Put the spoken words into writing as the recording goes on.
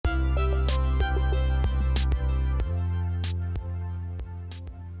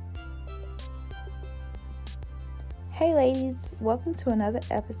Hey ladies, welcome to another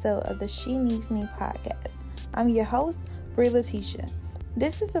episode of the She Needs Me podcast. I'm your host, Brie Letitia.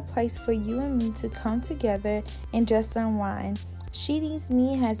 This is a place for you and me to come together and just unwind. She Needs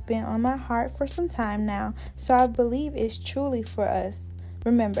Me has been on my heart for some time now, so I believe it's truly for us.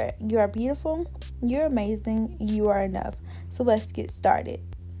 Remember, you are beautiful, you're amazing, you are enough. So let's get started.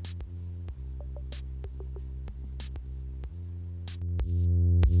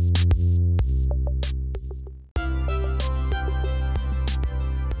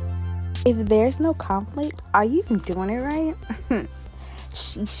 If there's no conflict, are you doing it right?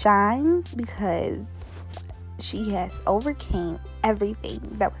 She shines because she has overcame everything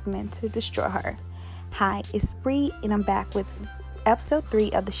that was meant to destroy her. Hi, it's Bree, and I'm back with episode 3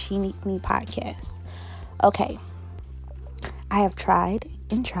 of the She Needs Me podcast. Okay, I have tried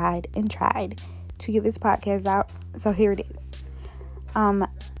to get this podcast out, so here it is.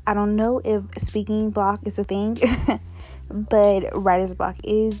 I don't know if speaking block is a thing, but writer's block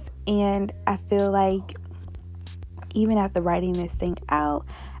is, and I feel like even after writing this thing out,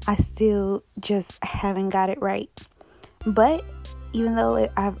 I still just haven't got it right. But even though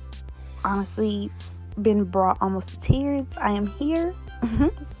I've honestly been brought almost to tears, I am here.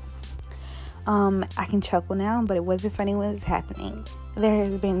 I can chuckle now, but it wasn't funny when it was happening. There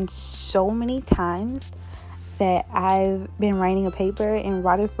has been so many times that I've been writing a paper and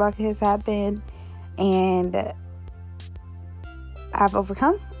writer's block has happened, and I've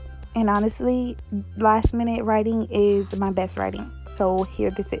overcome. And honestly, last minute writing is my best writing. So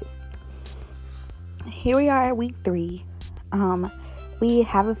here this is. Here we are at week 3. We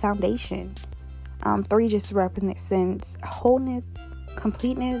have a foundation. 3 just represents wholeness,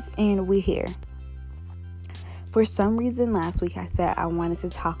 completeness, and we're here. For some reason, last week I said I wanted to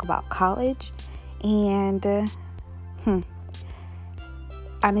talk about college, and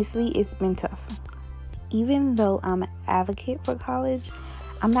honestly, it's been tough. Even though I'm an advocate for college,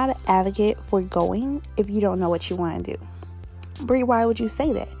 I'm not an advocate for going if you don't know what you want to do. Brie, why would you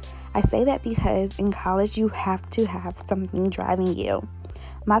say that? I say that because in college, you have to have something driving you.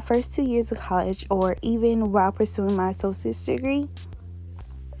 My first 2 years of college, or even while pursuing my associate's degree,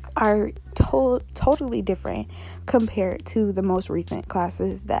 are totally different compared to the most recent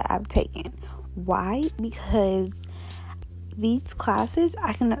classes that I've taken. Why? Because these classes,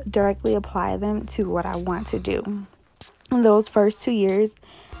 I can directly apply them to what I want to do. In those first 2 years,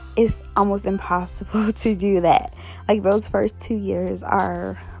 it's almost impossible to do that. Like, those first 2 years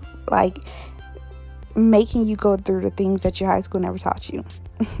are like making you go through the things that your high school never taught you.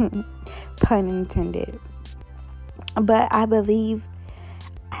 Pun intended. But I believe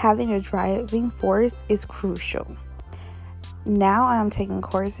having a driving force is crucial. Now I'm taking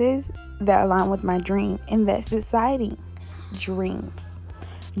courses that align with my dream, and that's exciting. Dreams.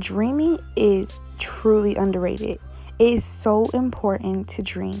 Dreaming is truly underrated. It is so important to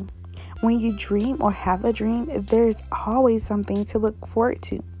dream. When you dream or have a dream, there's always something to look forward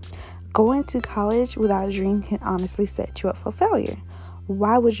to. Going to college without a dream can honestly set you up for failure.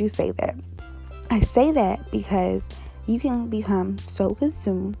 Why would you say that? I say that because you can become so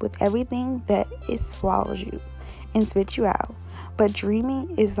consumed with everything that it swallows you and spits you out. But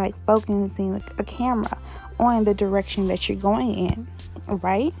dreaming is like focusing a camera on the direction that you're going in,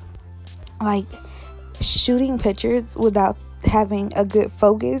 right? Like, shooting pictures without having a good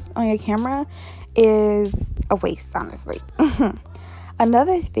focus on your camera is a waste, honestly.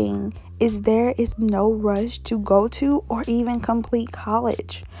 Another thing is there is no rush to go to or even complete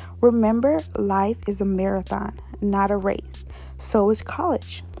college. Remember, life is a marathon, not a race. So is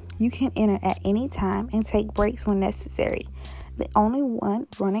college. You can enter at any time and take breaks when necessary. The only one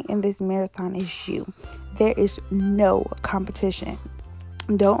running in this marathon is you. There is no competition.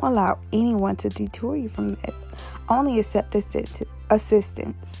 Don't allow anyone to detour you from this. Only accept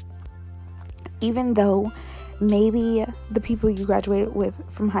assistance. Even though maybe the people you graduated with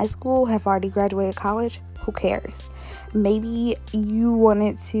from high school have already graduated college, who cares? Maybe you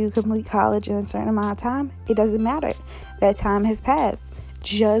wanted to complete college in a certain amount of time. It doesn't matter. That time has passed.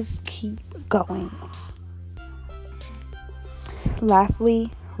 Just keep going.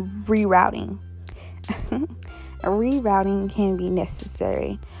 Lastly, rerouting. Rerouting can be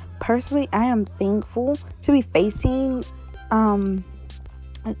necessary. Personally, I am thankful to be facing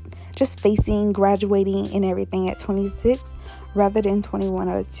graduating and everything at 26 rather than 21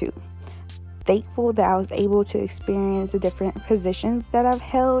 or 2. Thankful that I was able to experience the different positions that I've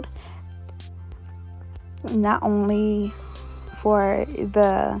held, not only for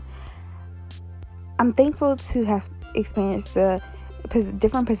I'm thankful to have experienced the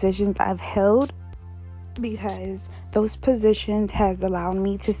different positions I've held, because those positions has allowed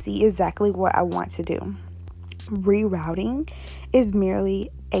me to see exactly what I want to do. Rerouting is merely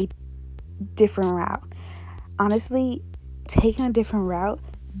a different route. Honestly, taking a different route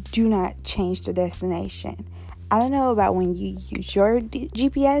do not change the destination. I don't know about when you use your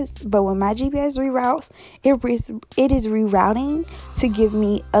GPS, but when my GPS reroutes, it is rerouting to give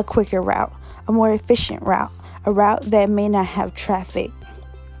me a quicker route, a more efficient route, a route that may not have traffic,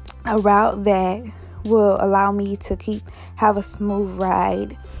 a route that will allow me to have a smooth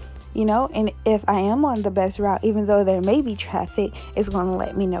ride, and if I am on the best route, even though there may be traffic, it's going to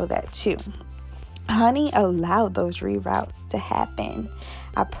let me know that too. Honey, allow those reroutes to happen.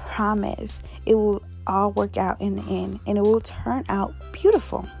 I promise it will all work out in the end, and it will turn out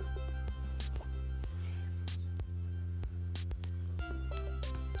beautiful.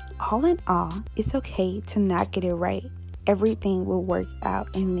 All in all, it's okay to not get it right. Everything will work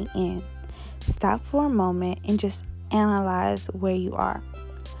out in the end. Stop for a moment and just analyze where you are.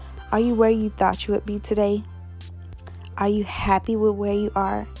 Are you where you thought you would be today? Are you happy with where you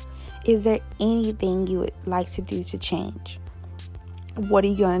are? Is there anything you would like to do to change? What are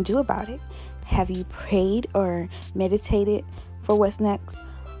you going to do about it? Have you prayed or meditated for what's next?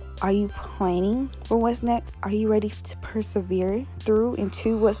 Are you planning for what's next? Are you ready to persevere through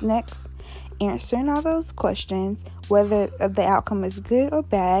into what's next? Answering all those questions, whether the outcome is good or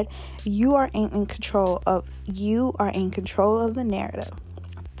bad, you are in control of the narrative.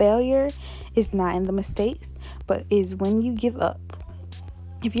 Failure is not in the mistakes, but is when you give up.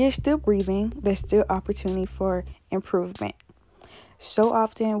 If you're still breathing, there's still opportunity for improvement. So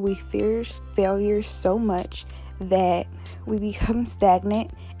often we fear failure so much that we become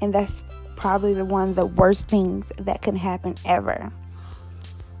stagnant, and that's probably one of the worst things that can happen ever.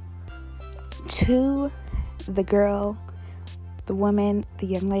 To the girl, the woman, the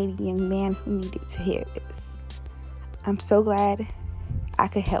young lady, young man who needed to hear this, I'm so glad I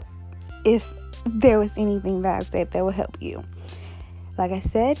could help. If there was anything that I said that would help you. Like I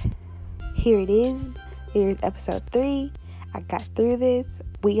said, here it is. Here's episode 3. I got through this.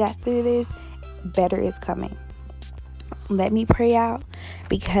 We got through this. Better is coming. Let me pray out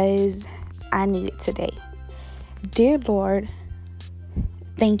because I need it today. Dear Lord,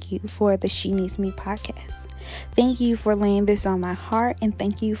 thank you for the She Needs Me podcast. Thank you for laying this on my heart, and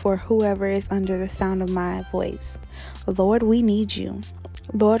thank you for whoever is under the sound of my voice. Lord, we need you.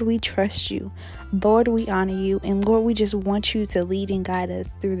 Lord, we trust you. Lord, we honor you. And Lord, we just want you to lead and guide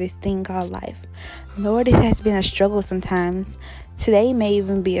us through this thing called life. Lord, it has been a struggle sometimes. Today may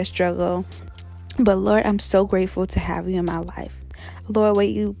even be a struggle. But Lord, I'm so grateful to have you in my life. Lord, will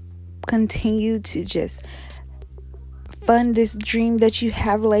you continue to just fund this dream that you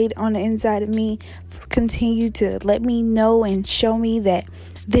have laid on the inside of me. Continue to let me know and show me that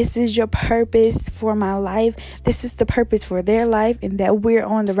this is your purpose for my life. This is the purpose for their life, and that we're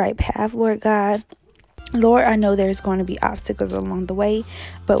on the right path, Lord God. Lord, I know there's going to be obstacles along the way,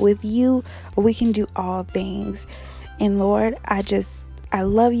 but with you, we can do all things. And Lord, I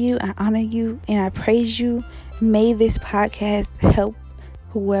love you, I honor you, and I praise you. May this podcast help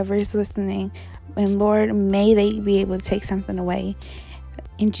whoever is listening. And Lord, may they be able to take something away.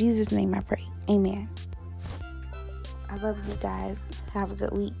 In Jesus' name I pray. Amen. I love you guys. Have a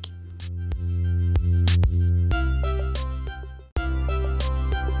good week.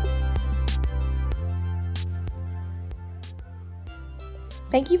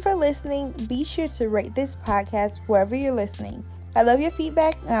 Thank you for listening. Be sure to rate this podcast wherever you're listening. I love your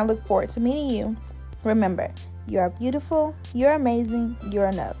feedback, and I look forward to meeting you. Remember, you are beautiful, you're amazing, you're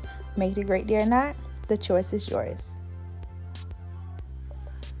enough. Make it a great day or not, the choice is yours.